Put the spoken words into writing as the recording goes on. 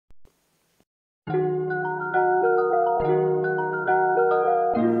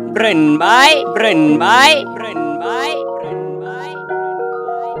MRUNMAY.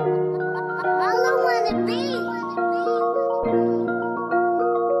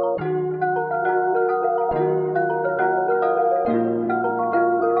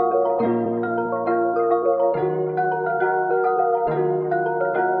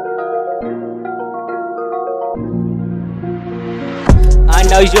 I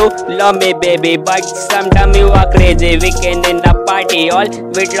know you love me, baby, but sometimes you are crazy. Weekend in the party hall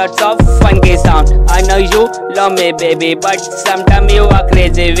with lots of funky sound. I know you love me, baby, but sometimes you are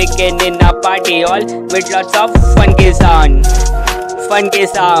crazy. Weekend in the party hall with lots of funky sound. Funky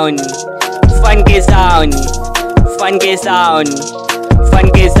sound, funky sound, funky sound,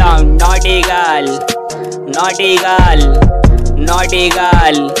 funky sound. Naughty girl, naughty girl, naughty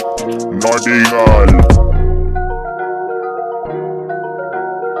girl, naughty girl.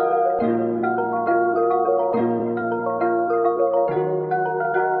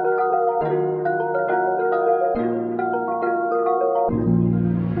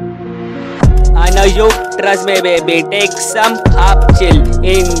 I know you trust me, baby. Take some half chill.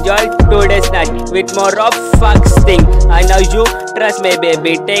 Enjoy today's night with more of fox thing. I know you trust me,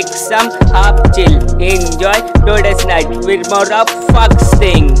 baby. Take some half chill. Enjoy today's night with more of fox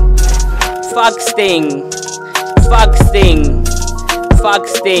thing. Fox thing. Fox thing.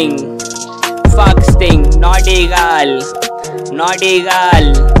 Fox thing. Fox thing. Naughty girl. Naughty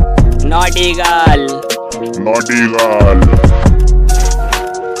girl. Naughty girl. Naughty girl.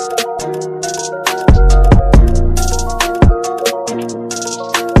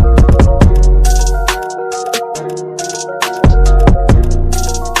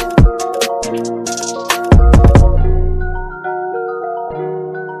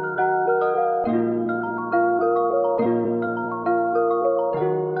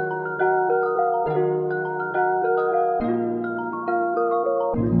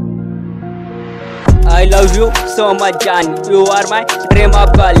 I love you so much, John. You are my dream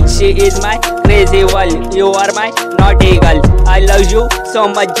of girl. She is my crazy world. You are my naughty girl. I love you so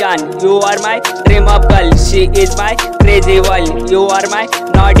much, John. You are my dream of girl. She is my crazy world. You are my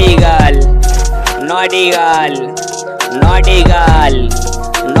naughty girl. Naughty girl. Naughty girl.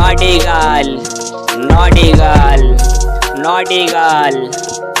 Naughty girl. Naughty girl. Naughty girl.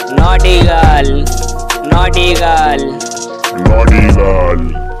 Naughty girl. Naughty girl. Naughty girl.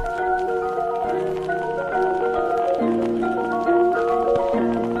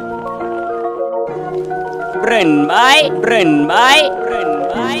 MRUNMAY.